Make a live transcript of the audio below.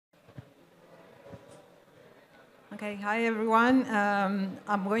Okay, hi everyone.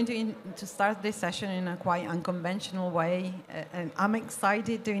 I'm going to start this session in a quite unconventional way, and I'm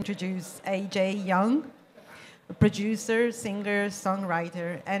excited to introduce AJ Young, a producer, singer,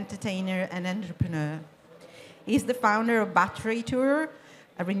 songwriter, entertainer, and entrepreneur. He's the founder of Battery Tour,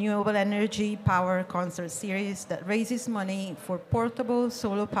 a renewable energy power concert series that raises money for portable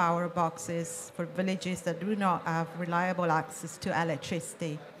solar power boxes for villages that do not have reliable access to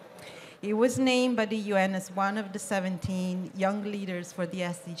electricity. He was named by the UN as one of the 17 young leaders for the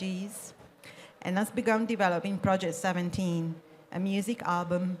SDGs and has begun developing Project 17, a music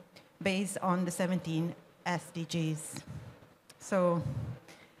album based on the 17 SDGs. So,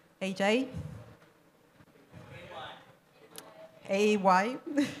 AJ? AY?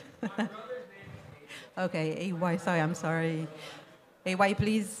 Okay, AY, sorry, I'm sorry. AY,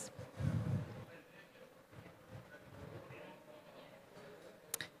 please.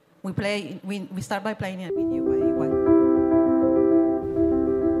 We start by playing a video by AY.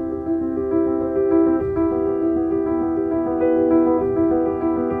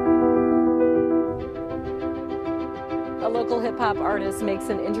 A local hip-hop artist makes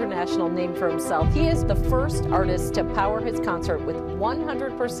an international name for himself. He is the first artist to power his concert with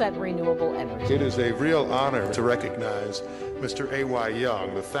 100% renewable energy. It is a real honor to recognize Mr. A.Y.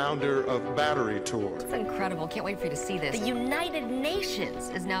 Young, the founder of Battery Tour. It's incredible. Can't wait for you to see this. The United Nations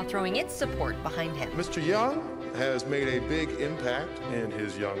is now throwing its support behind him. Mr. Young has made a big impact in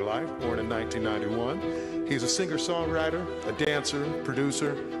his young life, born in 1991. He's a singer-songwriter, a dancer,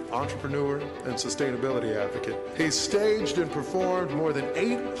 producer, entrepreneur, and sustainability advocate. He's staged and performed more than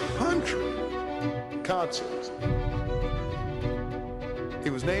 800 concerts. He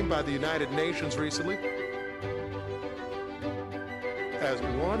was named by the United Nations recently as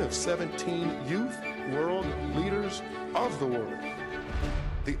one of 17 youth world leaders of the world,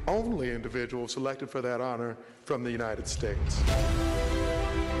 the only individual selected for that honor from the United States.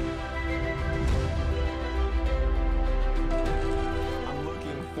 I'm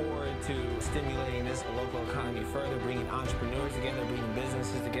looking forward to stimulating this local economy further, bringing entrepreneurs together, bringing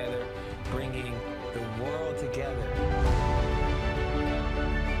businesses together, bringing the world together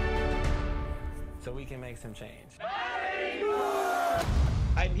so we can make some change.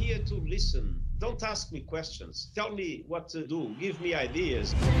 I'm here to listen. Don't ask me questions. Tell me what to do. Give me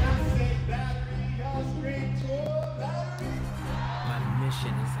ideas. My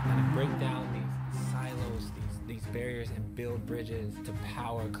mission is to kind of break down these silos, these barriers, and build bridges to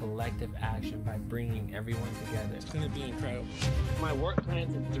power collective action by bringing everyone together. It's going to be incredible. My work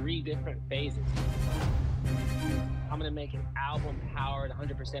plan's in 3 different phases. I'm going to make an album powered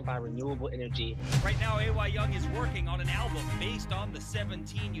 100% by renewable energy. Right now, A.Y. Young is working on an album based on the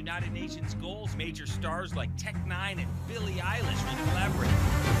 17 United Nations goals. Major stars like Tech9 and Billie Eilish will collaborate.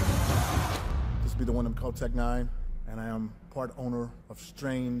 This will be the one I'm called Tech9, and I am part owner of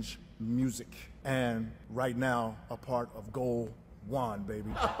Strange Music, and right now a part of Goal One,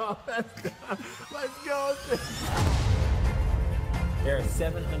 baby. Oh, let's go. Let's go. There are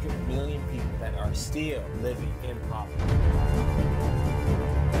 700 million people that are still living in poverty.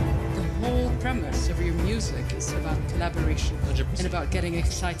 The whole premise of your music is about collaboration 100%. and about getting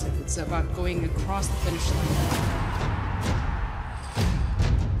excited. It's about going across the finish line.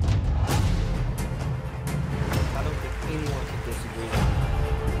 I don't think anyone can disagree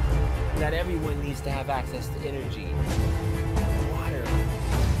that everyone needs to have access to energy, water,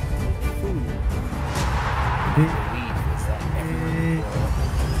 food.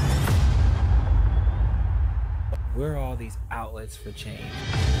 We're all these outlets for change.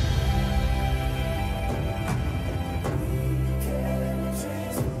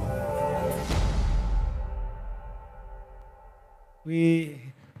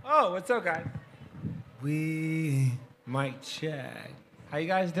 Oh, what's up, guys? Mic check. How you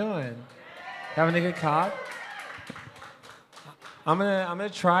guys doing? Having a good cop? I'm gonna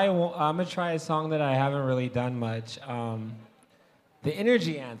try a song that I haven't really done much. The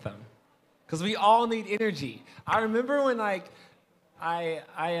energy anthem, because we all need energy. I remember when I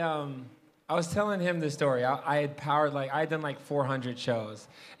was telling him the story. I had done like 400 shows,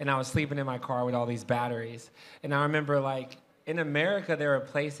 and I was sleeping in my car with all these batteries. And I remember in America there are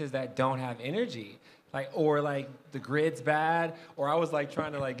places that don't have energy. Or the grid's bad, or I was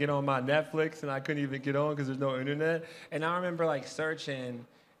trying to get on my Netflix and I couldn't even get on because there's no internet. And I remember searching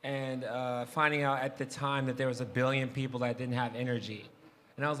and finding out at the time that there was 1 billion people that didn't have energy.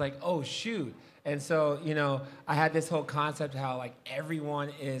 And I was like, oh shoot. And so, I had this whole concept of how everyone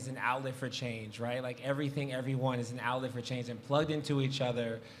is an outlet for change, right? Everyone is an outlet for change and plugged into each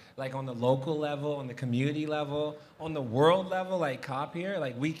other, on the local level, on the community level, on the world level, Cop here,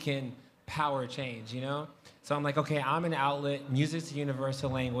 we can power change, you know? So I'm like, okay, I'm an outlet, music's a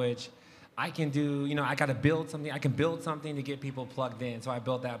universal language. I can do, you know, I gotta build something. I can build something to get people plugged in. So I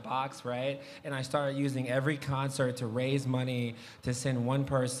built that box, right? And I started using every concert to raise money to send one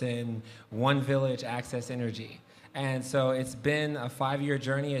person, one village access energy. And so it's been a 5-year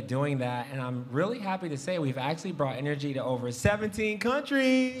journey of doing that. And I'm really happy to say we've actually brought energy to over 17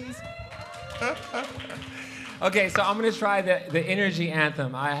 countries. Okay, so I'm gonna try the energy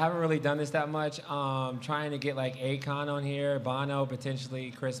anthem. I haven't really done this that much. Trying to get like Akon on here, Bono, potentially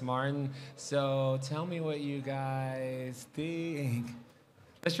Chris Martin. So tell me what you guys think.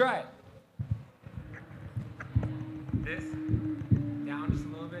 Let's try it. This, down just a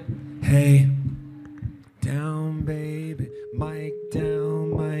little bit. Hey, down baby, mic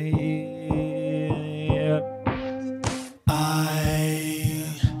down my ear.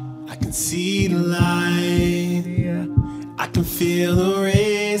 I can see the light. I can feel the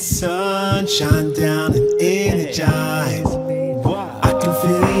rays, sunshine down and energize. I can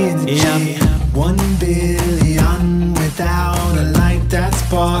feel the energy. 1 billion without a light that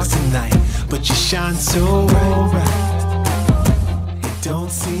sparks the night. But you shine so bright, it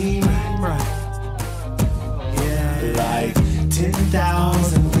don't seem right. Yeah, like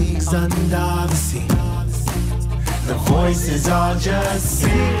 10,000 leagues under the sea. The voices all just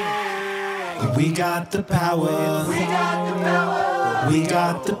sing. We got the power. We got the power. We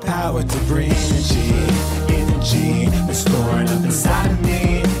got the power to bring energy that's storing up inside of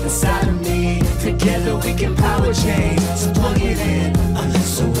me, Together we can power change. So plug it in,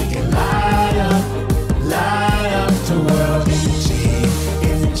 so we can light up the world.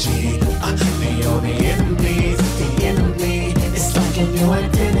 Energy. The only enemy. It's like a new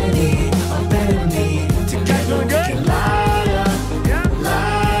identity, a better me. Together we can light up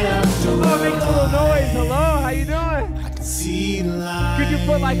the world. Make a little noise. Hello, how you doing? I can see the light. Could you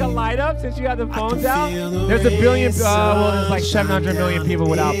put like a light up since you have the phones out? There's a billion, well, there's like 700 million people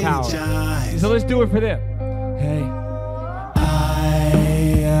without power. So let's do it for them. Hey.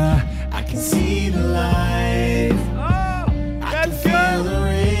 I can see the light. Oh, that's good.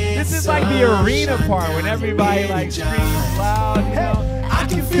 This is like the arena part when everybody like screams loud, you know? I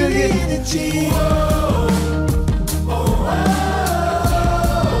can feel the energy.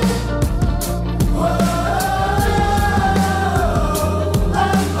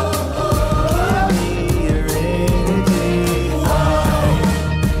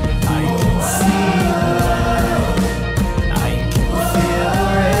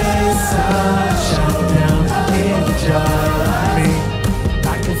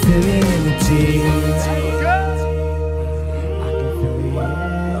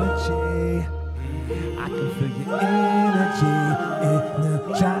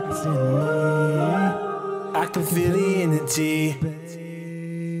 I can feel the energy,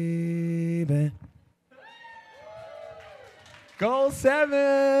 baby. Goal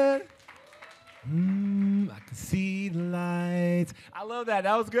 7. I can see the lights. I love that.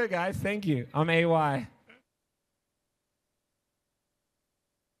 That was good, guys. Thank you. I'm AY. It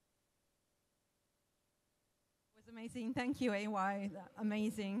was amazing. Thank you, AY.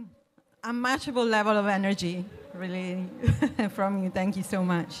 Amazing. Unmatchable level of energy, really, from you. Thank you so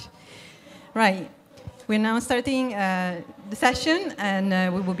much. Right. We're now starting the session,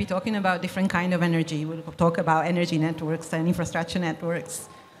 and we will be talking about different kind of energy. We'll talk about energy networks and infrastructure networks,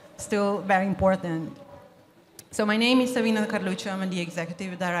 still very important. So my name is Sabina Carluccio. I'm the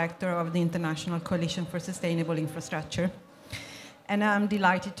Executive Director of the International Coalition for Sustainable Infrastructure. And I'm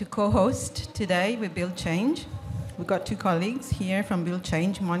delighted to co-host today with Build Change. We've got 2 colleagues here from Build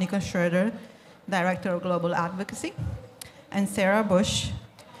Change, Monica Schroeder, Director of Global Advocacy, and Sarah Bush,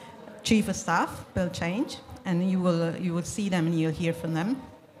 Chief of Staff, Build Change, and you will see them and you'll hear from them.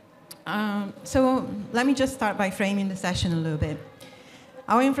 So let me just start by framing the session a little bit.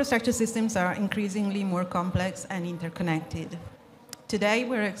 Our infrastructure systems are increasingly more complex and interconnected. Today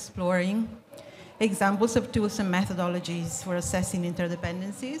we're exploring examples of tools and methodologies for assessing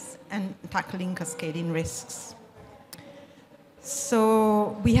interdependencies and tackling cascading risks.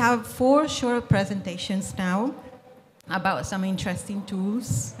 So we have 4 short presentations now about some interesting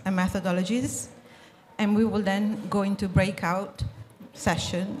tools and methodologies, and we will then go into breakout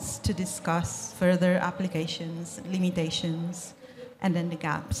sessions to discuss further applications, limitations, and then the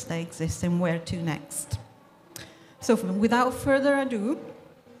gaps that exist and where to next. So without further ado,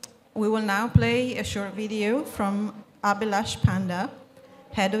 we will now play a short video from Abhilash Panda,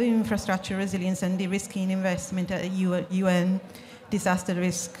 Head of Infrastructure Resilience and De-risking Investment at the UN Disaster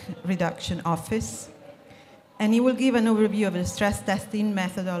Risk Reduction Office. And he will give an overview of the stress testing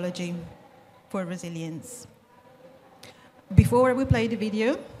methodology for resilience. Before we play the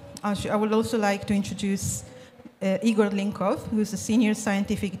video, I would also like to introduce Igor Linkov, who's a Senior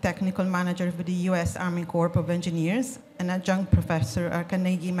Scientific Technical Manager for the U.S. Army Corps of Engineers, an adjunct professor at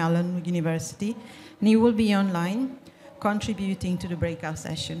Carnegie Mellon University, and he will be online contributing to the breakout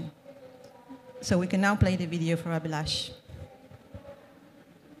session. So we can now play the video for Abhilash.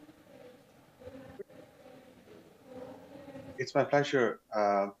 It's my pleasure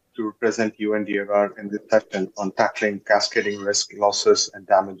to present UNDRR in this session on tackling cascading risk, losses, and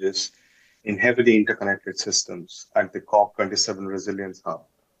damages in heavily interconnected systems at the COP27 Resilience Hub.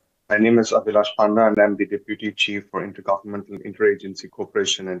 My name is Abhilash Panda, and I'm the Deputy Chief for Intergovernmental Interagency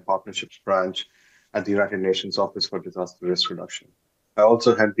Cooperation and Partnerships Branch at the United Nations Office for Disaster Risk Reduction. I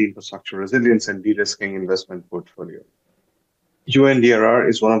also have the Infrastructure Resilience and De-risking Investment portfolio. UNDRR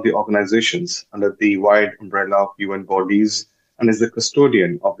is one of the organizations under the wide umbrella of UN bodies and is the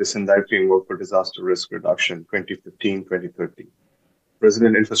custodian of the Sendai Framework for Disaster Risk Reduction 2015-2030.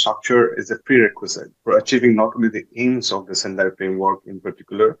 Resilient infrastructure is a prerequisite for achieving not only the aims of the Sendai Framework in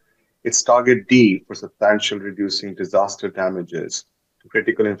particular, its target D for substantial reducing disaster damages to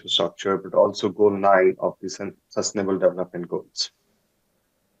critical infrastructure, but also goal 9 of the Sustainable Development Goals.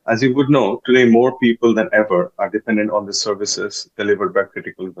 As you would know, today more people than ever are dependent on the services delivered by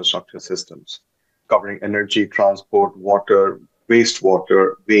critical infrastructure systems, covering energy, transport, water,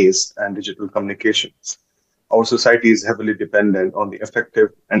 wastewater, waste, and digital communications. Our society is heavily dependent on the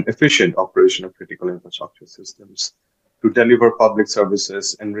effective and efficient operation of critical infrastructure systems to deliver public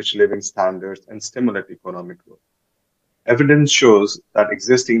services, enrich living standards, and stimulate economic growth. Evidence shows that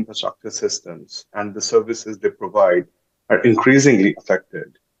existing infrastructure systems and the services they provide are increasingly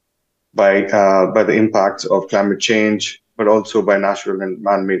affected by the impacts of climate change, but also by natural and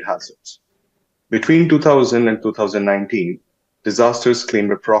man-made hazards. Between 2000 and 2019, disasters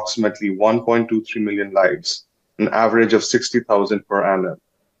claimed approximately 1.23 million lives, an average of 60,000 per annum,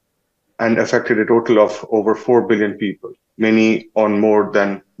 and affected a total of over 4 billion people, many on more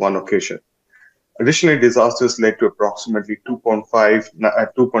than one occasion. Additionally, disasters led to approximately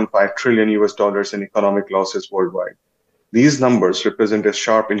 2.5 trillion US dollars in economic losses worldwide. These numbers represent a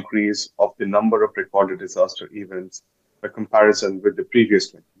sharp increase of the number of recorded disaster events by comparison with the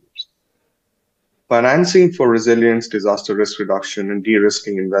previous 20 years. Financing for resilience, disaster risk reduction, and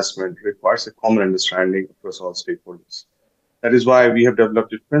de-risking investment requires a common understanding across all stakeholders. That is why we have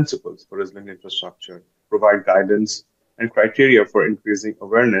developed principles for resilient infrastructure, provide guidance and criteria for increasing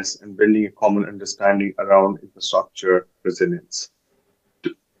awareness and building a common understanding around infrastructure resilience.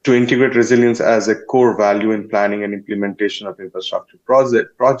 To integrate resilience as a core value in planning and implementation of infrastructure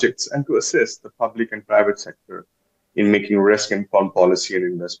projects, and to assist the public and private sector in making risk-informed policy and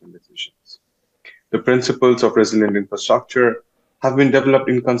investment decisions. The principles of resilient infrastructure have been developed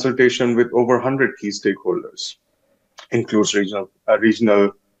in consultation with over 100 key stakeholders, includes regional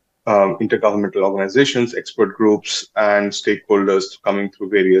intergovernmental organizations, expert groups, and stakeholders coming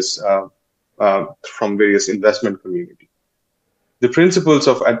through from various investment communities. The principles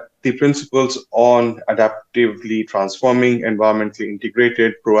on adaptively transforming, environmentally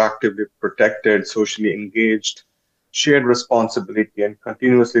integrated, proactively protected, socially engaged, shared responsibility, and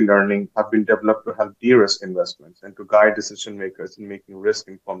continuously learning have been developed to help de-risk investments and to guide decision makers in making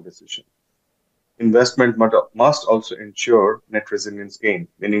risk-informed decisions. Investment must also ensure net resilience gain,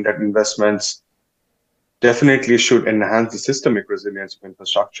 meaning that investments definitely should enhance the systemic resilience of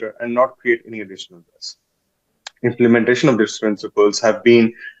infrastructure and not create any additional risk. Implementation of these principles have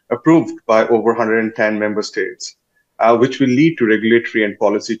been approved by over 110 member states, which will lead to regulatory and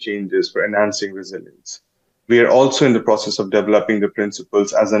policy changes for enhancing resilience. We are also in the process of developing the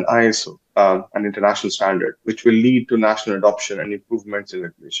principles as an ISO, an international standard, which will lead to national adoption and improvements in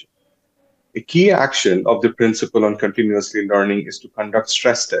regulation. A key action of the principle on continuously learning is to conduct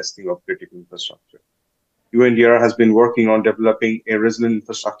stress testing of critical infrastructure. UNDRR has been working on developing a resilient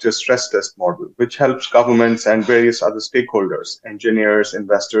infrastructure stress test model, which helps governments and various other stakeholders, engineers,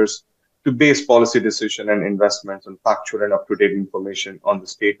 investors, to base policy decision and investments on factual and up-to-date information on the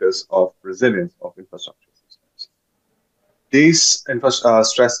status of resilience of infrastructure systems. This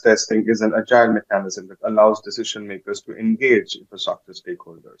stress testing is an agile mechanism that allows decision makers to engage infrastructure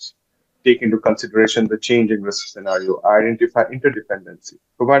stakeholders, take into consideration the changing risk scenario, identify interdependency,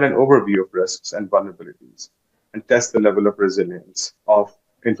 provide an overview of risks and vulnerabilities, and test the level of resilience of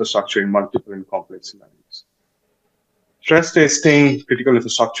infrastructure in multiple and complex scenarios. Stress testing critical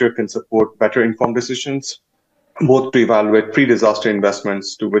infrastructure can support better informed decisions, both to evaluate pre-disaster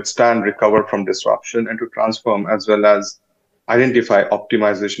investments to withstand, recover from disruption, and to transform, as well as identify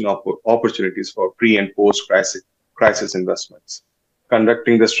optimization opportunities for pre- and post-crisis investments.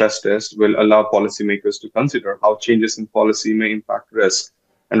 Conducting the stress test will allow policymakers to consider how changes in policy may impact risk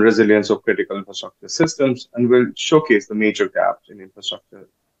and resilience of critical infrastructure systems, and will showcase the major gaps in infrastructure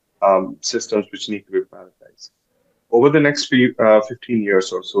systems which need to be prioritized. Over the next 15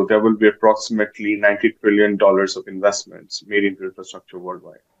 years or so, there will be approximately $90 trillion of investments made into infrastructure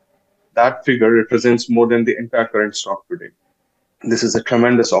worldwide. That figure represents more than the entire current stock today. This is a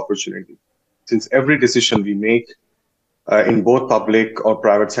tremendous opportunity, since every decision we make in both public or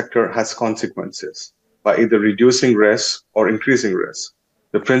private sector has consequences by either reducing risk or increasing risk.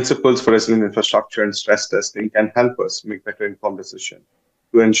 The principles for resilient infrastructure and stress testing can help us make better informed decisions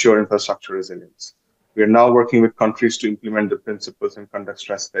to ensure infrastructure resilience. We are now working with countries to implement the principles and conduct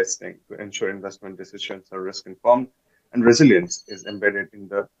stress testing to ensure investment decisions are risk-informed and resilience is embedded in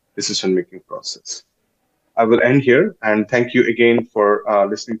the decision-making process. I will end here and thank you again for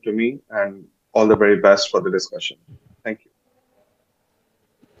listening to me, and all the very best for the discussion. Thank you.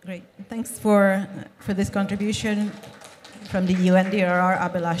 Great. Thanks for this contribution from the UNDRR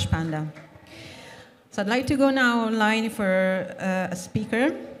Abhilash Panda. So I'd like to go now online for a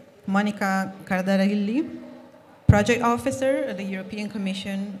speaker, Monica Cardarilli, Project Officer at the European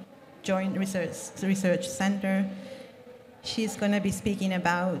Commission Joint Research Center. She's going to be speaking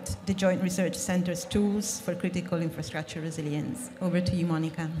about the Joint Research Center's tools for critical infrastructure resilience. Over to you,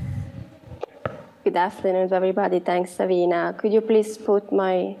 Monica. Good afternoon to everybody. Thanks, Savina. Could you please put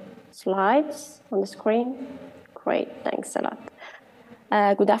my slides on the screen? Great, thanks a lot.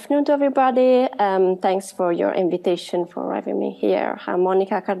 Good afternoon to everybody. Thanks for your invitation for having me here. I'm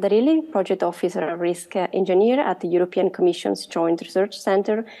Monica Cardarilli, Project Officer and Risk Engineer at the European Commission's Joint Research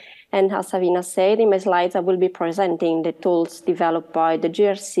Center. And as Savina said, in my slides, I will be presenting the tools developed by the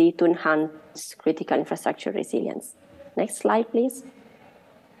GRC to enhance critical infrastructure resilience. Next slide, please.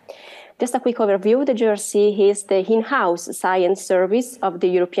 Just a quick overview, the GRC is the in-house science service of the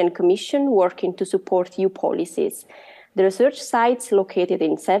European Commission working to support EU policies. The research sites located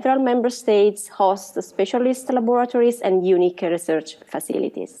in several member states host specialist laboratories and unique research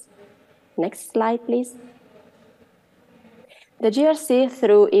facilities. Next slide, please. The GRC,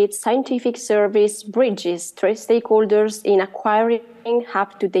 through its scientific service, bridges stakeholders in acquiring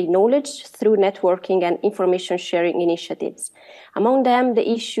up-to-date knowledge through networking and information sharing initiatives. Among them, the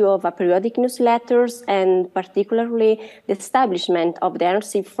issue of periodic newsletters and particularly the establishment of the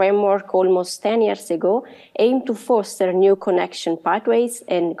NRC framework almost 10 years ago aimed to foster new connection pathways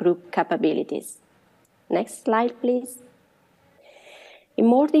and group capabilities. Next slide, please. In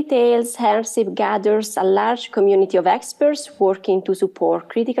more details, HERCIP gathers a large community of experts working to support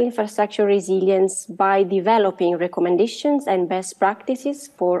critical infrastructure resilience by developing recommendations and best practices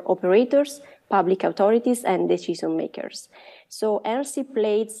for operators, public authorities, and decision makers. So HERCIP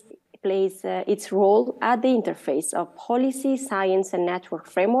plays its role at the interface of policy, science, and network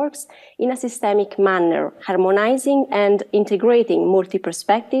frameworks in a systemic manner, harmonizing and integrating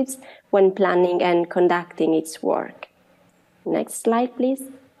multi-perspectives when planning and conducting its work. Next slide, please.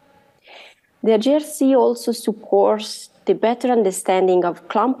 The GRC also supports the better understanding of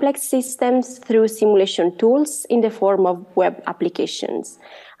complex systems through simulation tools in the form of web applications.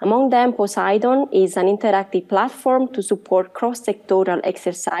 Among them, Poseidon is an interactive platform to support cross-sectoral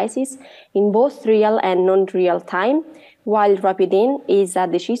exercises in both real and non-real time, while Rapidin is a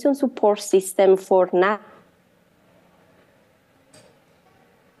decision support system for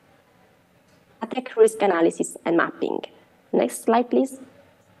attack risk analysis and mapping. Next slide, please.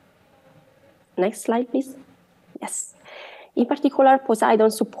 Next slide, please. Yes. In particular,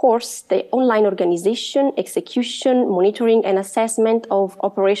 Poseidon supports the online organization, execution, monitoring, and assessment of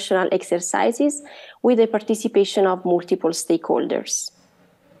operational exercises with the participation of multiple stakeholders.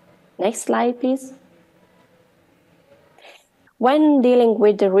 Next slide, please. When dealing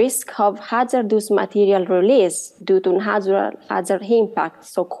with the risk of hazardous material release due to hazard impact,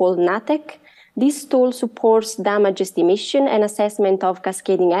 so-called NATEC, this tool supports damage estimation and assessment of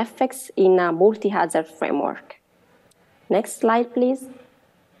cascading effects in a multi-hazard framework. Next slide, please.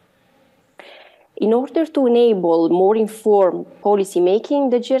 In order to enable more informed policymaking,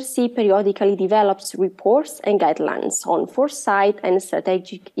 the GRC periodically develops reports and guidelines on foresight and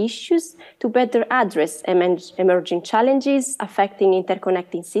strategic issues to better address emerging challenges affecting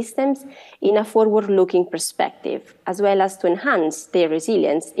interconnecting systems in a forward-looking perspective, as well as to enhance their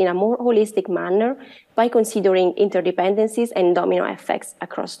resilience in a more holistic manner by considering interdependencies and domino effects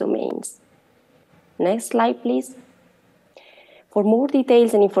across domains. Next slide, please. For more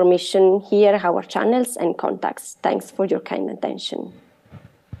details and information, here are our channels and contacts. Thanks for your kind attention.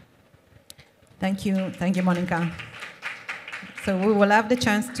 Thank you, Monica. So we will have the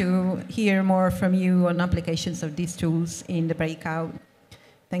chance to hear more from you on applications of these tools in the breakout.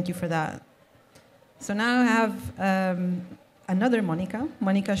 Thank you for that. So now I have another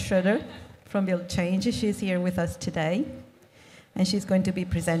Monica Schroeder from Build Change. She's here with us today, and she's going to be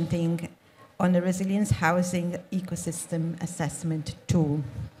presenting on the Resilience Housing Ecosystem Assessment Tool.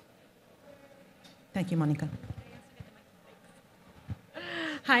 Thank you, Monica.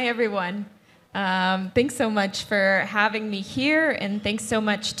 Hi, everyone. Thanks so much for having me here, and thanks so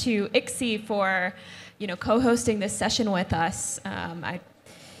much to ICSI for, co-hosting this session with us.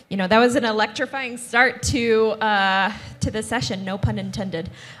 That was an electrifying start to the session, no pun intended.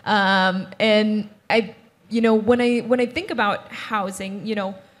 And when I think about housing,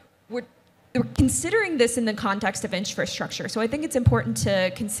 we're considering this in the context of infrastructure. So I think it's important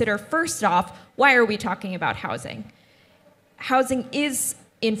to consider, first off, why are we talking about housing? Housing is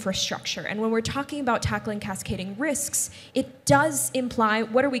infrastructure. And when we're talking about tackling cascading risks, it does imply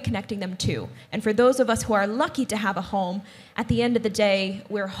what are we connecting them to? And for those of us who are lucky to have a home, at the end of the day,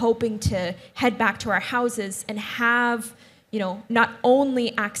 we're hoping to head back to our houses and have, not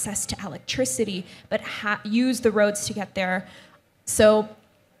only access to electricity, but use the roads to get there. So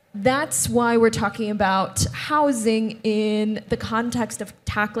that's why we're talking about housing in the context of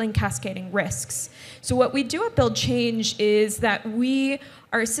tackling cascading risks. So what we do at Build Change is that we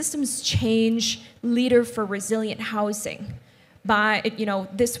are a systems change leader for resilient housing.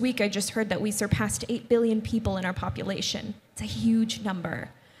 This week I just heard that we surpassed 8 billion people in our population. It's a huge number.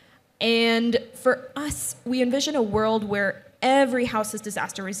 And for us, we envision a world where every house is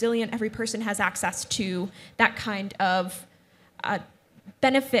disaster resilient, every person has access to that kind of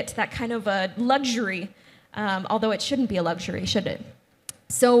benefit, that kind of a luxury, although it shouldn't be a luxury, should it?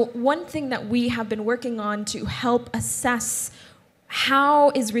 So one thing that we have been working on to help assess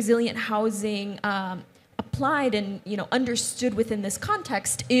how is resilient housing applied and understood within this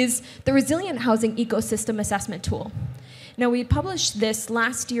context is the Resilient Housing Ecosystem Assessment Tool. Now, we published this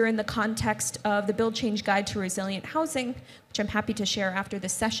last year in the context of the Build Change Guide to Resilient Housing, which I'm happy to share after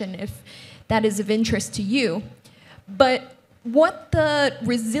this session if that is of interest to you. But what the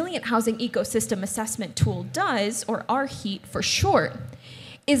Resilient Housing Ecosystem Assessment Tool does, or RHEAT for short,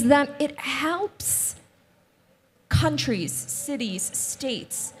 is that it helps countries, cities,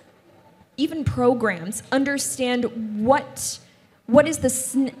 states, even programs understand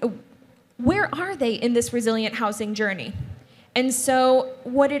where are they in this resilient housing journey. And so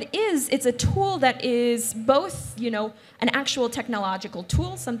what it is, it's a tool that is both, an actual technological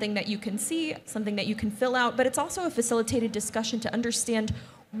tool, something that you can see, something that you can fill out, but it's also a facilitated discussion to understand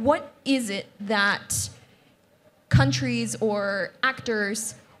what is it that countries or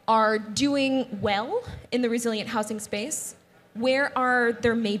actors are doing well in the resilient housing space, where are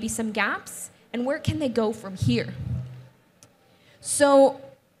there maybe some gaps, and where can they go from here? So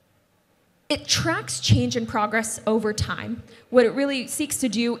it tracks change and progress over time. What it really seeks to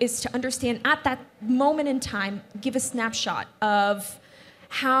do is to understand at that moment in time, give a snapshot of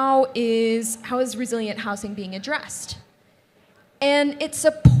how is resilient housing being addressed. And it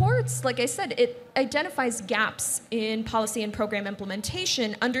supports, like I said, it identifies gaps in policy and program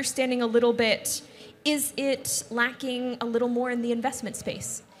implementation, understanding a little bit, is it lacking a little more in the investment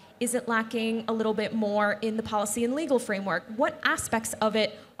space? Is it lacking a little bit more in the policy and legal framework? What aspects of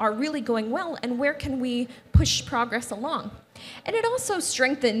it are really going well, and where can we push progress along? And it also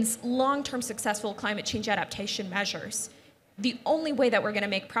strengthens long-term successful climate change adaptation measures. The only way that we're going to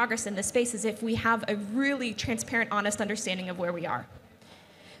make progress in this space is if we have a really transparent, honest understanding of where we are.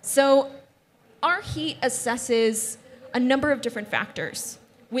 So RHEAT assesses a number of different factors.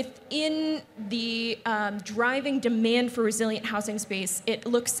 Within the driving demand for resilient housing space, it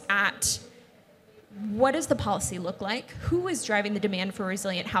looks at what does the policy look like? Who is driving the demand for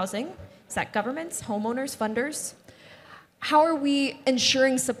resilient housing? Is that governments, homeowners, funders? How are we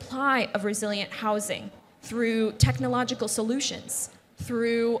ensuring supply of resilient housing? Through technological solutions,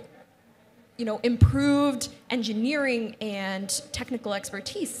 through improved engineering and technical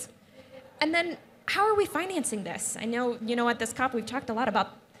expertise. And then how are we financing this? I know, at this COP we've talked a lot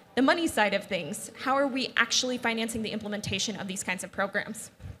about the money side of things. How are we actually financing the implementation of these kinds of programs?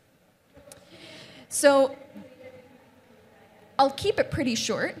 So I'll keep it pretty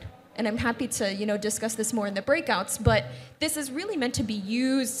short, and I'm happy to discuss this more in the breakouts, but this is really meant to be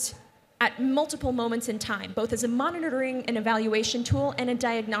used at multiple moments in time, both as a monitoring and evaluation tool and a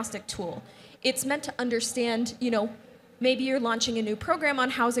diagnostic tool. It's meant to understand, maybe you're launching a new program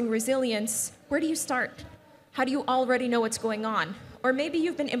on housing resilience. Where do you start? How do you already know what's going on? Or maybe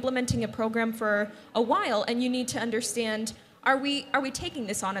you've been implementing a program for a while and you need to understand, are we taking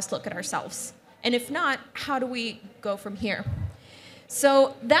this honest look at ourselves? And if not, how do we go from here?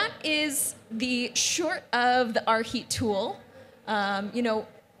 So that is the short of the RHEAT tool.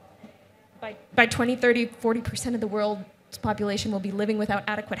 By 2030, 40% of the world population will be living without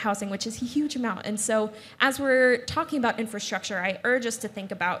adequate housing, which is a huge amount. And so as we're talking about infrastructure, I urge us to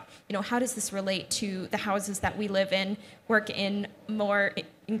think about, how does this relate to the houses that we live in, work in more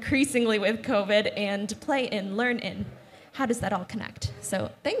increasingly with COVID, and play in, learn in? How does that all connect?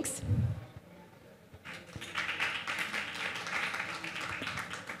 So thanks.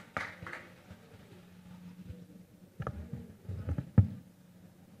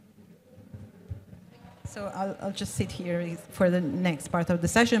 So I'll just sit here for the next part of the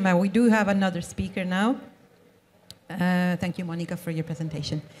session, but we do have another speaker now. Thank you, Monica, for your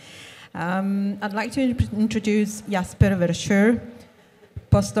presentation. I'd like to introduce Jasper Verscheur,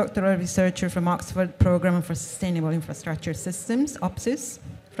 postdoctoral researcher from Oxford Programme for Sustainable Infrastructure Systems, OPSIS,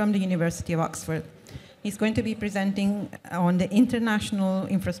 from the University of Oxford. He's going to be presenting on the International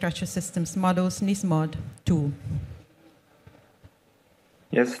Infrastructure Systems Models NISMOD tool.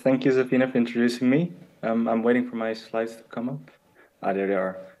 Yes, thank you, Zafina, for introducing me. I'm waiting for my slides to come up. There they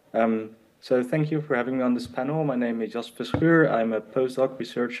are. So thank you for having me on this panel. My name is Jasper Verscheur. I'm a postdoc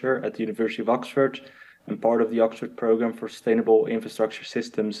researcher at the University of Oxford and part of the Oxford Programme for Sustainable Infrastructure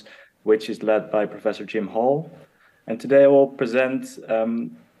Systems, which is led by Professor Jim Hall. And today I will present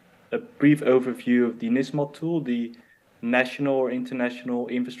a brief overview of the NISMOD tool, the National or International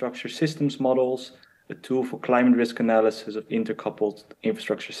Infrastructure Systems Models, a tool for climate risk analysis of intercoupled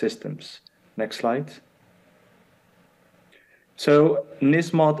infrastructure systems. Next slide. So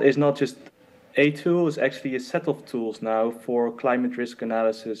NISMOD is not just a tool, it's actually a set of tools now for climate risk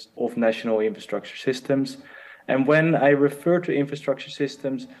analysis of national infrastructure systems. And when I refer to infrastructure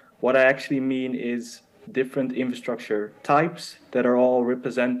systems, what I actually mean is different infrastructure types that are all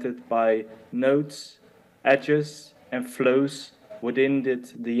represented by nodes, edges, and flows within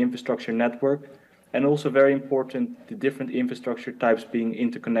the infrastructure network. And also very important, the different infrastructure types being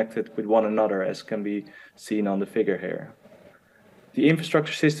interconnected with one another, as can be seen on the figure here. The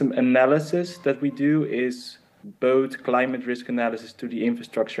infrastructure system analysis that we do is both climate risk analysis to the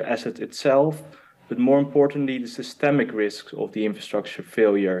infrastructure asset itself, but more importantly, the systemic risks of the infrastructure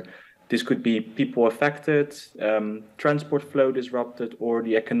failure. This could be people affected, transport flow disrupted, or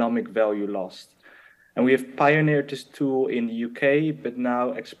the economic value lost. And we have pioneered this tool in the UK, but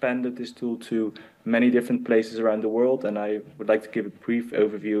now expanded this tool to many different places around the world. And I would like to give a brief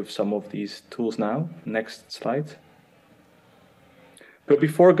overview of some of these tools now. Next slide. But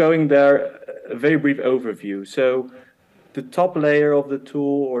before going there, a very brief overview. So the top layer of the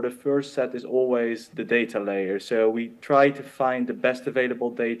tool, or the first set, is always the data layer. So we try to find the best available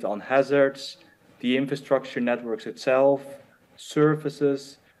data on hazards, the infrastructure networks itself,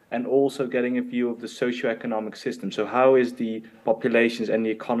 services, and also getting a view of the socioeconomic system. So how is the populations and the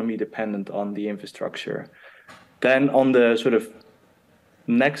economy dependent on the infrastructure? Then on the sort of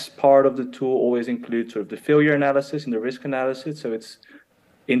next part of the tool always includes sort of the failure analysis and the risk analysis. So it's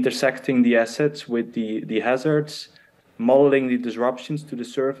intersecting the assets with the hazards, modeling the disruptions to the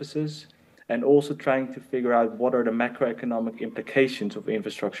services, and also trying to figure out what are the macroeconomic implications of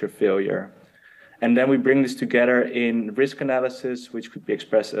infrastructure failure. And then we bring this together in risk analysis, which could be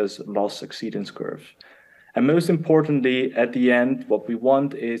expressed as loss exceedance curves. And most importantly, at the end, what we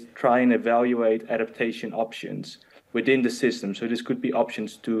want is try and evaluate adaptation options within the system. So this could be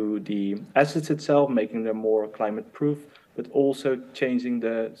options to the assets itself, making them more climate proof, but also changing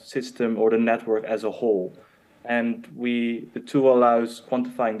the system or the network as a whole. And the tool allows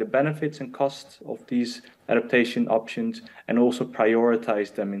quantifying the benefits and costs of these adaptation options and also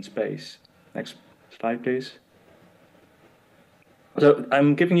prioritize them in space. Next slide, please. So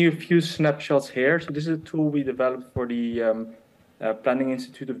I'm giving you a few snapshots here. So this is a tool we developed for the Planning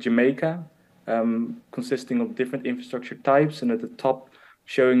Institute of Jamaica, consisting of different infrastructure types. And at the top,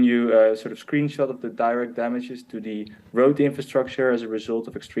 showing you a sort of screenshot of the direct damages to the road infrastructure as a result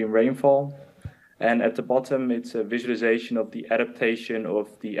of extreme rainfall. And at the bottom, it's a visualization of the adaptation of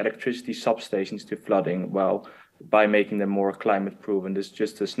the electricity substations to flooding, by making them more climate proof. And this is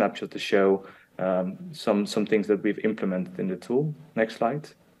just a snapshot to show some things that we've implemented in the tool. Next slide.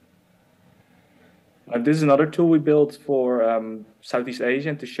 This is another tool we built for Southeast Asia,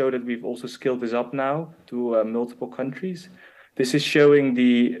 and to show that we've also scaled this up now to multiple countries. This is showing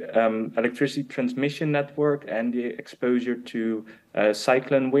the electricity transmission network and the exposure to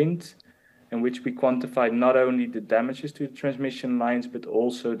cyclone wind, in which we quantified not only the damages to the transmission lines, but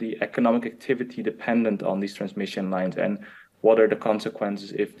also the economic activity dependent on these transmission lines, and what are the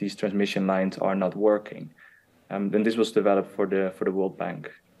consequences if these transmission lines are not working. Then this was developed for the World Bank.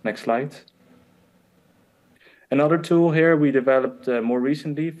 Next slide. Another tool here we developed more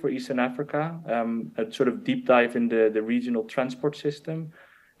recently for Eastern Africa, a sort of deep dive in the regional transport system.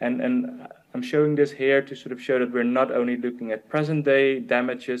 And I'm showing this here to sort of show that we're not only looking at present day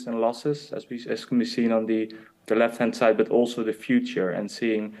damages and losses, as can be seen on the left-hand side, but also the future, and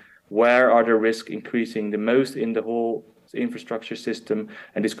seeing where are the risks increasing the most in the whole infrastructure system,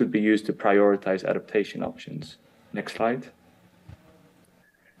 and this could be used to prioritize adaptation options. Next slide.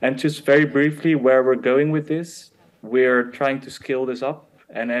 And just very briefly, where we're going with this, we're trying to scale this up.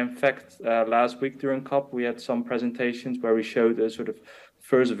 And in fact, last week during COP, we had some presentations where we showed a sort of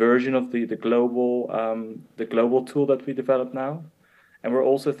first version of the global tool that we developed now. And we're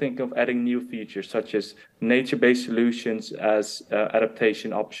also thinking of adding new features such as nature-based solutions as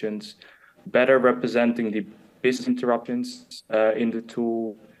adaptation options, better representing the business interruptions in the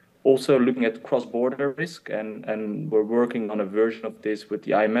tool, also looking at cross-border risk, and we're working on a version of this with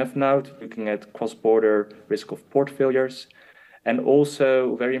the IMF now, looking at cross-border risk of port failures. And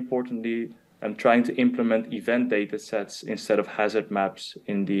also, very importantly, I'm trying to implement event data sets instead of hazard maps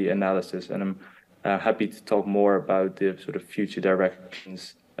in the analysis. And I'm happy to talk more about the sort of future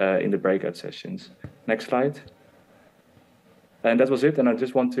directions in the breakout sessions. Next slide. And that was it. And I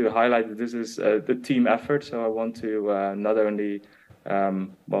just want to highlight that this is the team effort. So I want to not only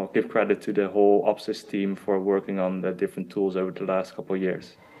give credit to the whole OPSIS team for working on the different tools over the last couple of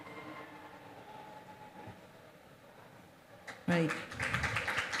years. Right.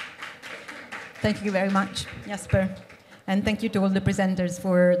 Thank you very much, Jasper. And thank you to all the presenters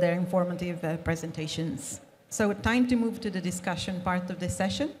for their informative presentations. So time to move to the discussion part of the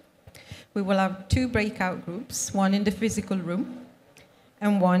session. We will have 2 breakout groups, one in the physical room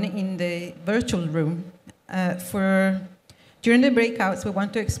and one in the virtual room. During the breakouts, we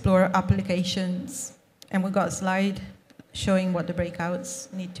want to explore applications, and we've got a slide showing what the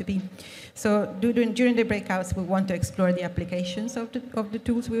breakouts need to be. So during the breakouts, we want to explore the applications of the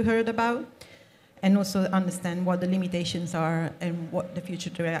tools we heard about, and also understand what the limitations are and what the future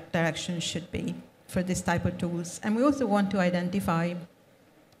direction should be for this type of tools. And we also want to identify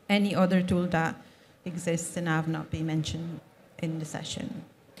any other tool that exists and have not been mentioned in the session.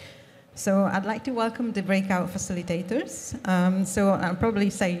 So I'd like to welcome the breakout facilitators. So I'll probably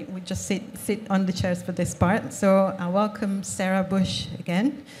say we just sit on the chairs for this part. So I welcome Sarah Bush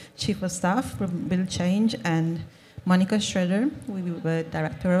again, Chief of Staff for Build Change, and Monica Schroeder, we were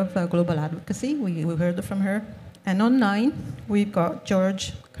Director of Global Advocacy. We heard from her. And online, we've got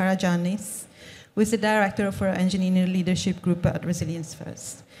George Karajanis, who is the Director for Engineering Leadership Group at Resilience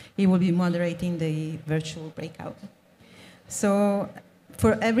First. He will be moderating the virtual breakout. So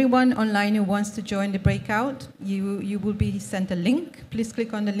for everyone online who wants to join the breakout, you will be sent a link. Please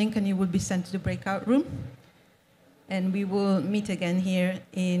click on the link and you will be sent to the breakout room. And we will meet again here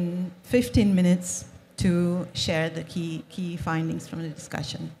in 15 minutes to share the key findings from the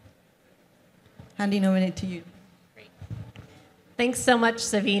discussion. Handing over it to you. Thanks so much,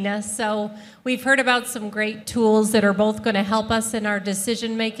 Savina. So we've heard about some great tools that are both going to help us in our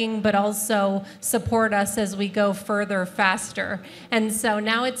decision making, but also support us as we go further, faster. And so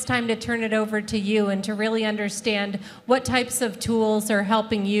now it's time to turn it over to you and to really understand what types of tools are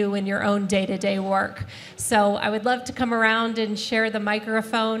helping you in your own day-to-day work. So I would love to come around and share the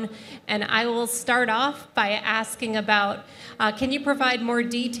microphone, and I will start off by asking about, can you provide more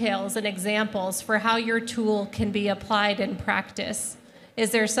details and examples for how your tool can be applied in practice?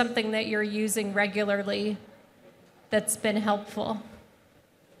 Is there something that you're using regularly that's been helpful?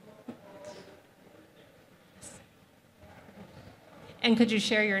 And could you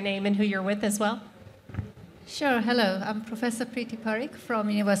share your name and who you're with as well? Sure. Hello. I'm Professor Preeti Parikh from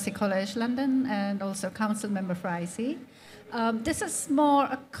University College London and also council member for ICSI. This is more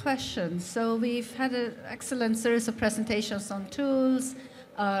a question. So we've had an excellent series of presentations on tools,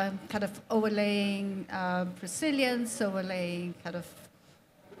 kind of overlaying resilience, overlaying kind of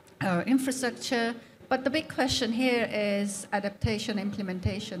infrastructure. But the big question here is adaptation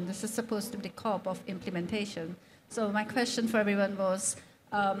implementation. This is supposed to be the COP of implementation. So my question for everyone was,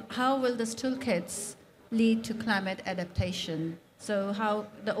 how will these toolkits lead to climate adaptation? So how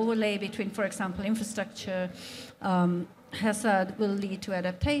the overlay between, for example, infrastructure, hazard will lead to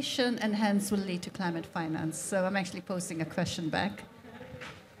adaptation and hence will lead to climate finance. So I'm actually posing a question back.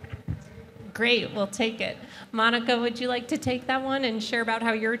 Great, we'll take it. Monica, would you like to take that one and share about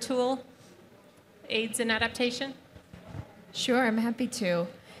how your tool aids in adaptation? Sure, I'm happy to.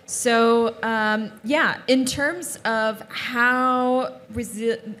 So yeah, in terms of how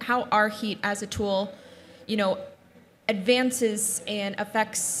our heat as a tool, advances and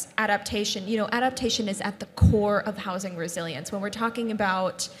affects adaptation. You know, adaptation is at the core of housing resilience. When we're talking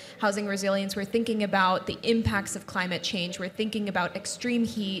about housing resilience, we're thinking about the impacts of climate change, we're thinking about extreme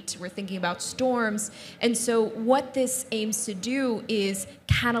heat, we're thinking about storms. And so what this aims to do is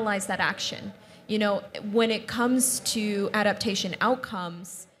catalyze that action. You know, when it comes to adaptation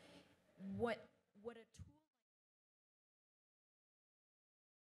outcomes,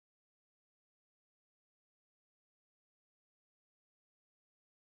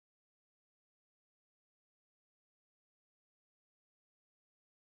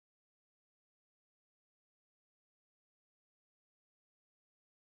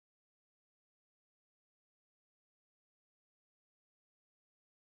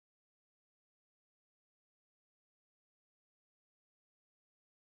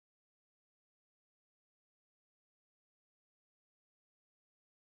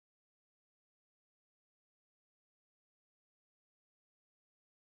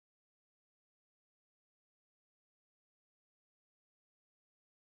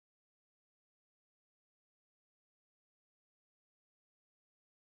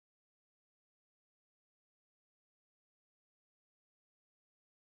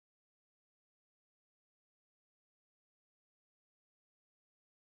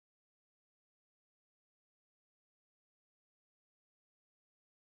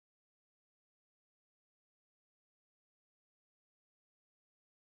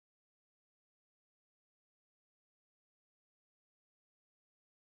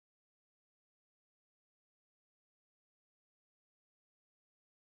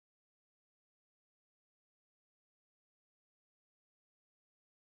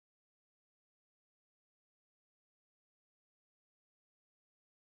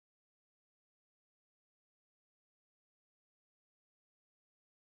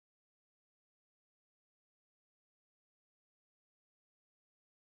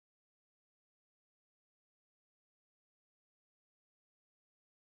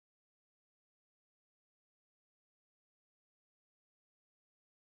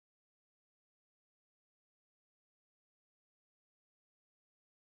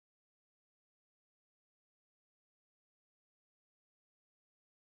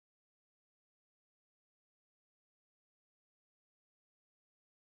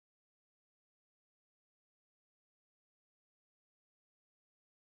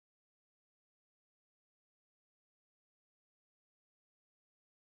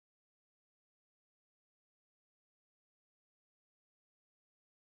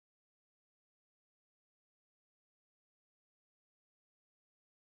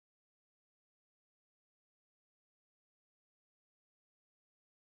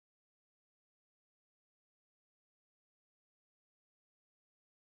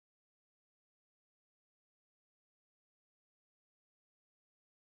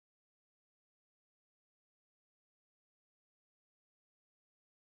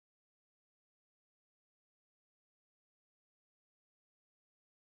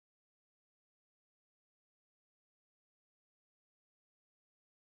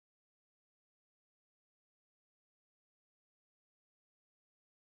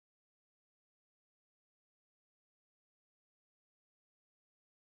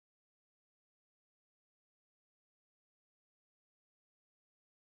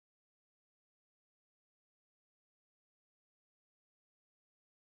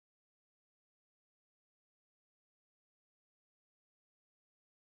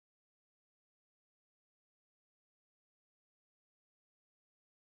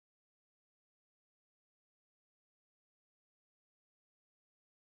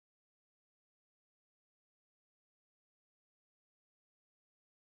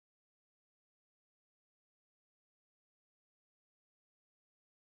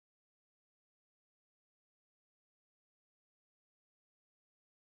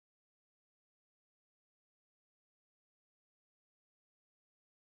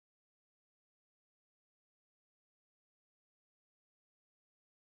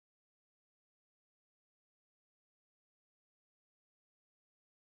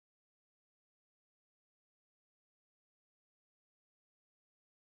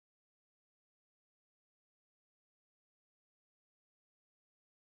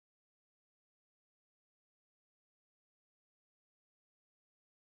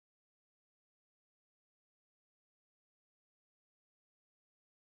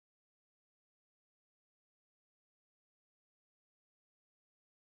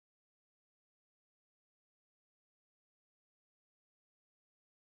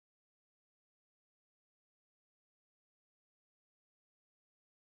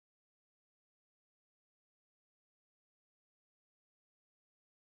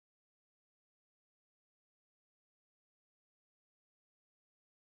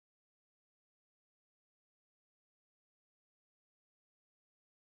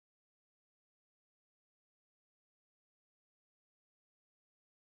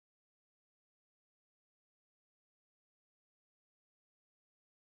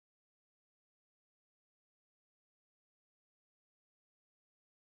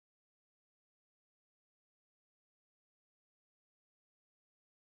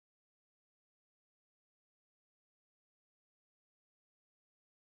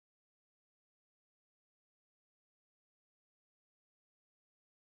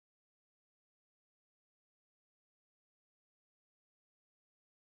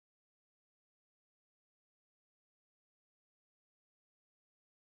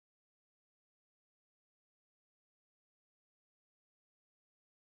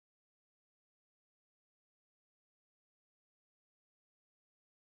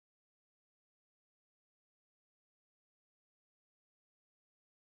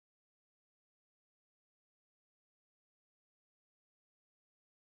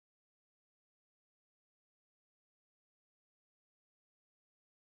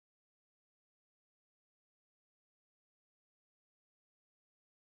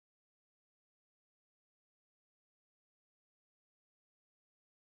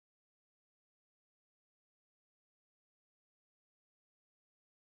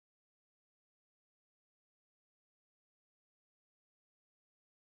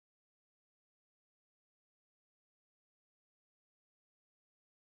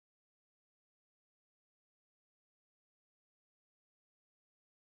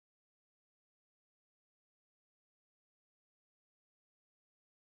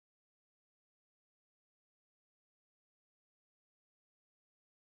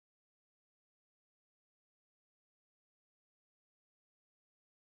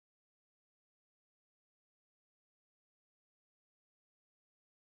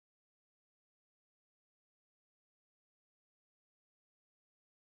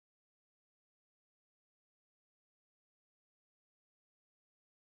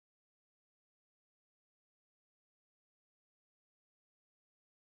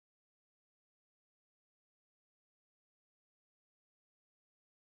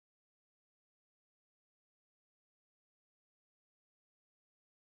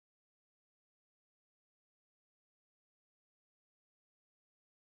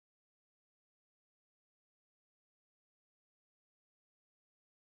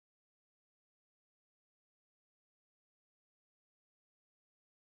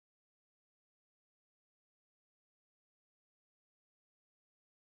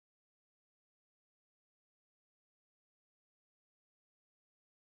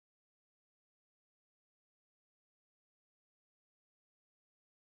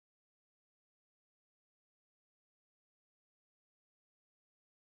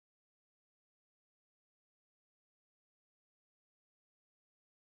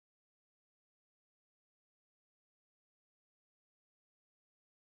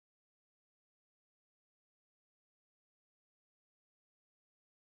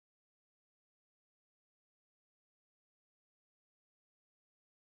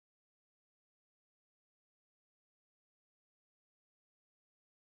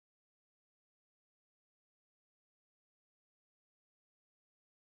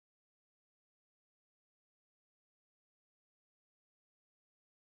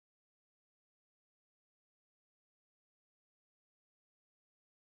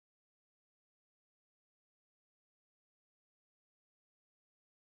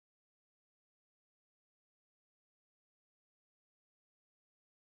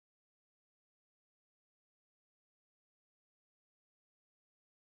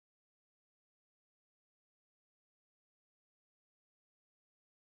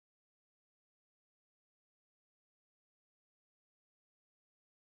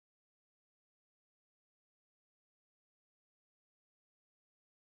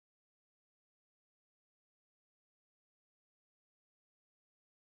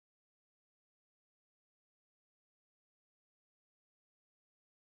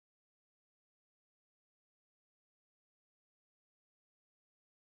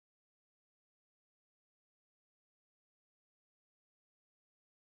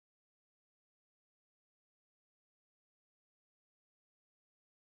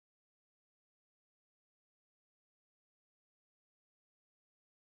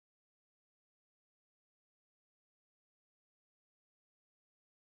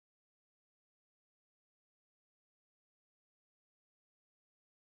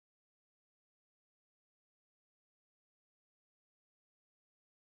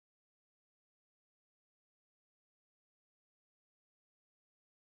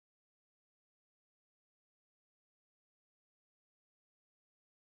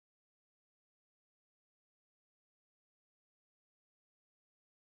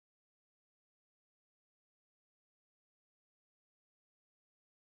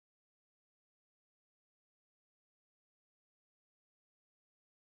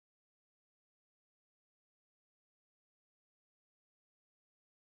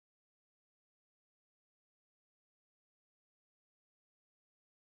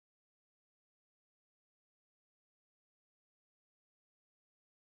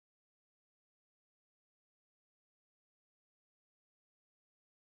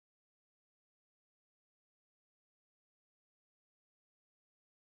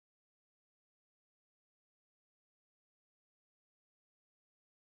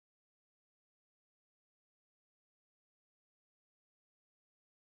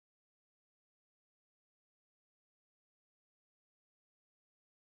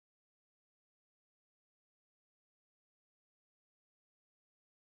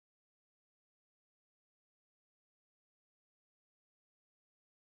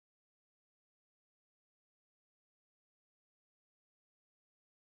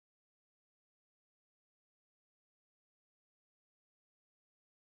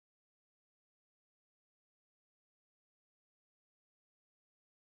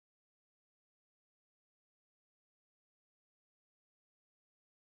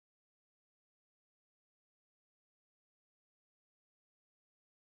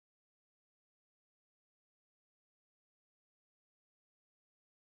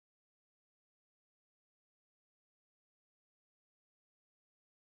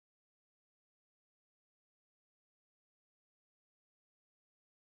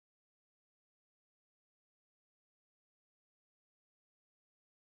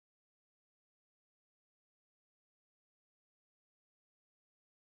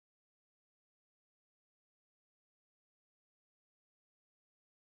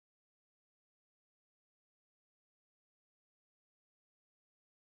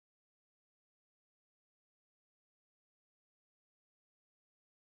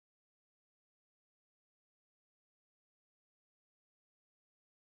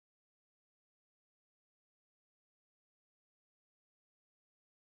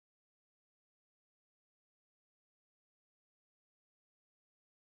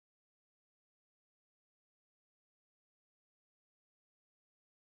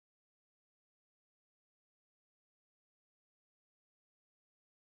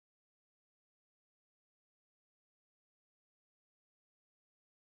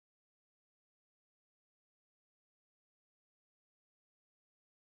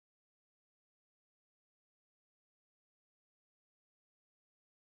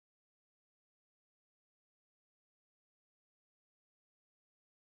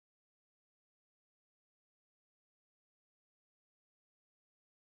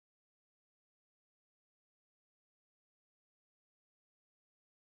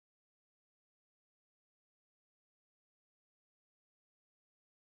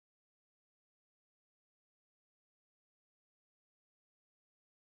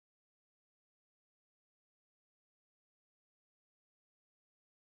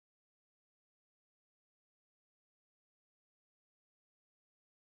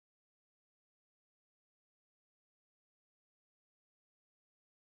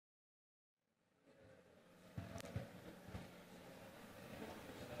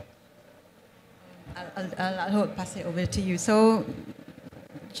 I'll pass it over to you. So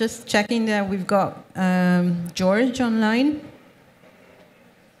just checking that we've got George online.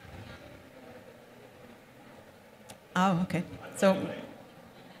 Oh, okay. So,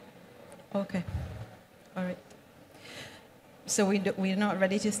 okay. All right. So we're not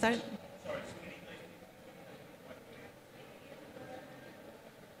ready to start?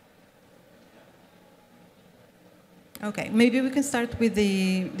 Okay, maybe we can start with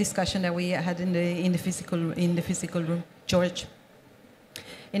the discussion that we had in the physical room, George.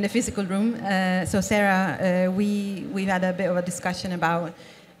 In the physical room. So Sarah, we had a bit of a discussion about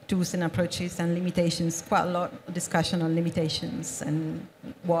tools and approaches and limitations. Quite a lot of discussion on limitations and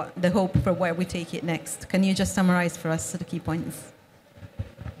what the hope for where we take it next. Can you just summarize for us the key points?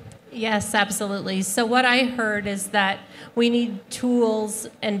 Yes, absolutely. So what I heard is that we need tools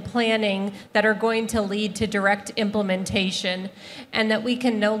and planning that are going to lead to direct implementation, and that we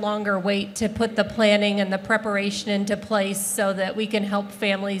can no longer wait to put the planning and the preparation into place so that we can help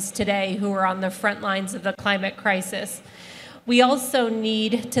families today who are on the front lines of the climate crisis. We also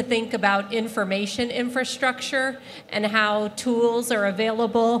need to think about information infrastructure and how tools are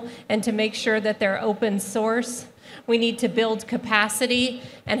available and to make sure that they're open source. We need to build capacity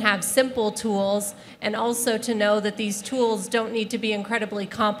and have simple tools, and also to know that these tools don't need to be incredibly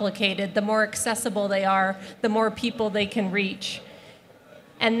complicated. The more accessible they are, the more people they can reach.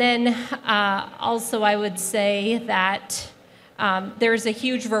 And then also I would say that there's a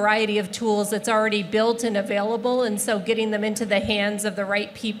huge variety of tools that's already built and available, and so getting them into the hands of the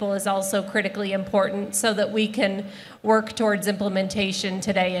right people is also critically important so that we can work towards implementation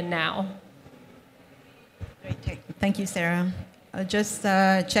today and now. Great. Thank you, Sarah. Just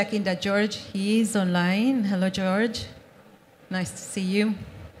checking that George, he is online. Hello, George. Nice to see you.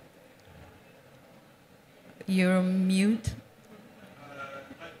 You're on mute.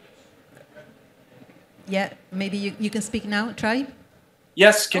 Yeah, maybe you can speak now. Try.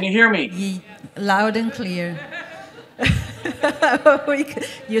 Yes, can you hear me? Loud and clear.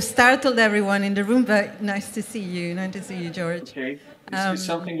 You startled everyone in the room, but nice to see you. Nice to see you, George. Okay. Is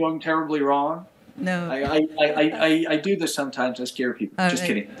something going terribly wrong? No. I do this sometimes. I scare people. All just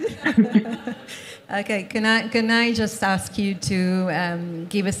right. kidding. Okay. Can I just ask you to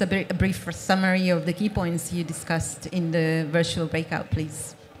give us a brief summary of the key points you discussed in the virtual breakout,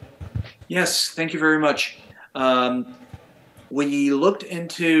 please? Yes, thank you very much. We looked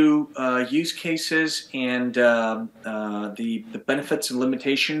into use cases and the benefits and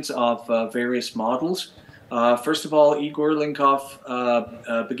limitations of various models. First of all, Igor Linkov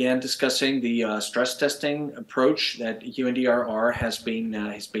began discussing the stress testing approach that UNDRR has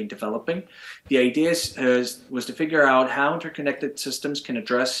been developing. The idea was to figure out how interconnected systems can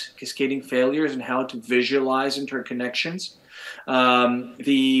address cascading failures and how to visualize interconnections.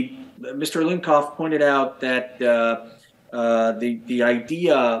 Mr. Linkov pointed out that the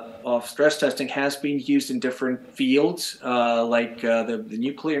idea of stress testing has been used in different fields, like the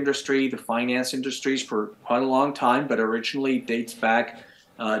nuclear industry, the finance industries for quite a long time, but originally dates back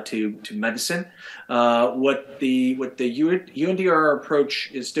to medicine. What the UNDRR approach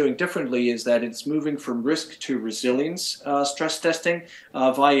is doing differently is that it's moving from risk to resilience stress testing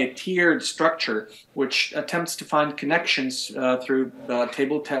via tiered structure, which attempts to find connections through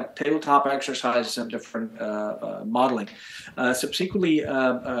tabletop exercises and different modeling. Subsequently,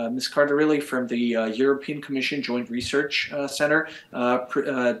 Ms. Cardarilli from the European Commission Joint Research Center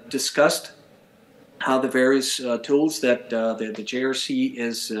discussed how the various tools that the JRC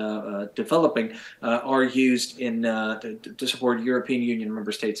is developing are used to support European Union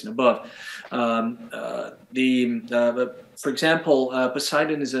member states and above. For example,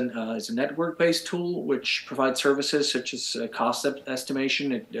 Poseidon is a network-based tool which provides services such as cost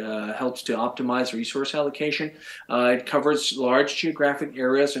estimation. It helps to optimize resource allocation. It covers large geographic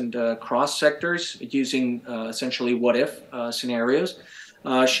areas and cross sectors using essentially what-if scenarios.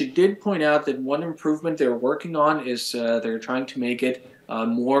 She did point out that one improvement they're working on is they're trying to make it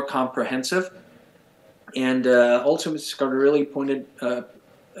more comprehensive. And also Mrs. Cardarilli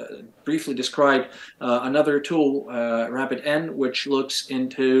briefly described another tool, RapidN, which looks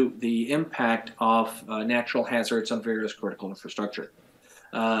into the impact of natural hazards on various critical infrastructure.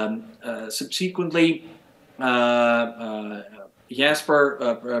 Subsequently,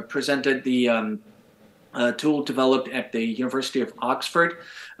 Jasper presented the tool developed at the University of Oxford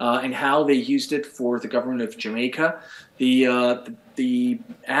and how they used it for the government of Jamaica. The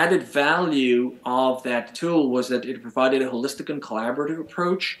added value of that tool was that it provided a holistic and collaborative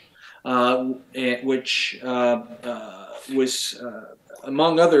approach, which was,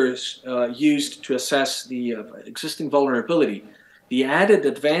 among others, used to assess the existing vulnerability The added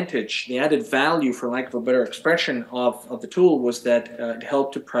advantage, the added value, for lack of a better expression, of the tool was that it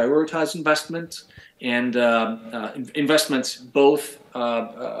helped to prioritize investments and investments both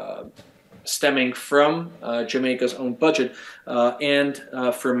stemming from Jamaica's own budget and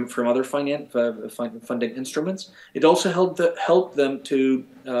from other funding instruments. It also helped them to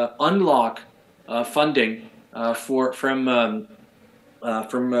unlock funding from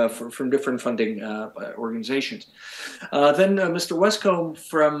different funding organizations. Then Mr. Westcombe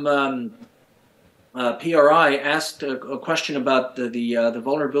from PRI asked a question about the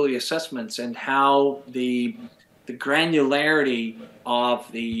vulnerability assessments and how the granularity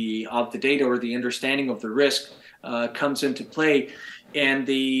of the data or the understanding of the risk comes into play, and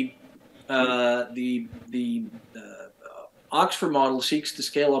the Oxford model seeks to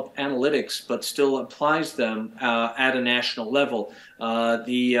scale up analytics, but still applies them at a national level.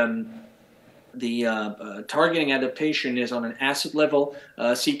 The targeting adaptation is on an asset level,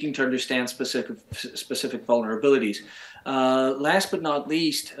 seeking to understand specific vulnerabilities. Last but not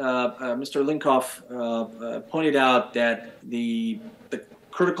least, Mr. Linkoff pointed out that the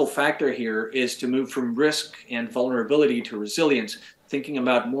critical factor here is to move from risk and vulnerability to resilience, thinking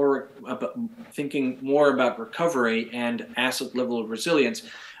more about recovery and asset level resilience,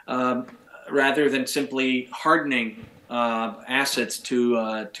 rather than simply hardening assets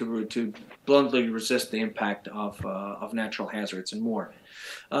to bluntly resist the impact of natural hazards and more.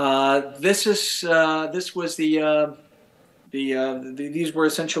 These were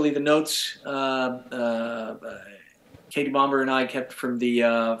essentially the notes Katie Bomber and I kept from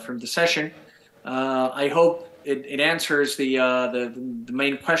the session. I hope it answers the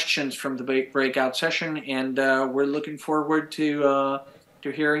main questions from the breakout session, and we're looking forward to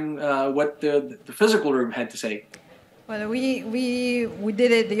hearing what the physical room had to say. Well, we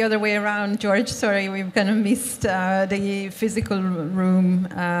did it the other way around, George. Sorry, we've kind of missed the physical room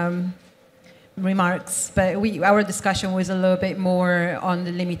remarks, but our discussion was a little bit more on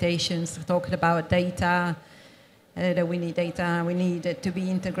the limitations. We talked about data, that we need data, we need to be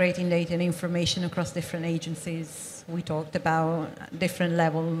integrating data and information across different agencies. We talked about different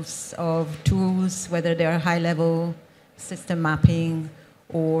levels of tools, whether they are high-level system mapping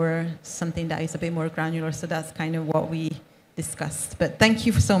or something that is a bit more granular. So that's kind of what we discussed. But thank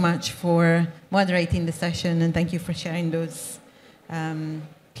you so much for moderating the session, and thank you for sharing those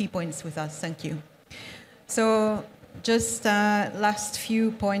key points with us. Thank you. So just last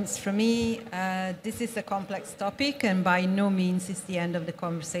few points from me. This is a complex topic, and by no means is the end of the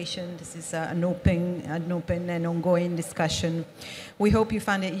conversation. This is an open and ongoing discussion. We hope you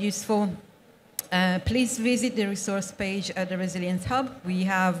found it useful. Please visit the resource page at the Resilience Hub. We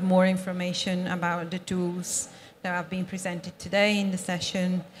have more information about the tools that have been presented today in the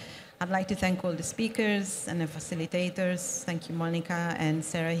session. I'd like to thank all the speakers and the facilitators. Thank you, Monica and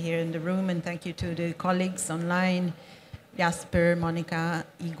Sarah here in the room, and thank you to the colleagues online, Jasper, Monica,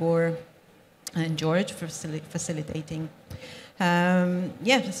 Igor, and George for facilitating.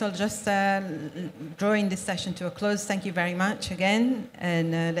 So just drawing this session to a close. Thank you very much again,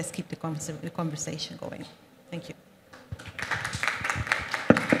 and let's keep the conversation going. Thank you.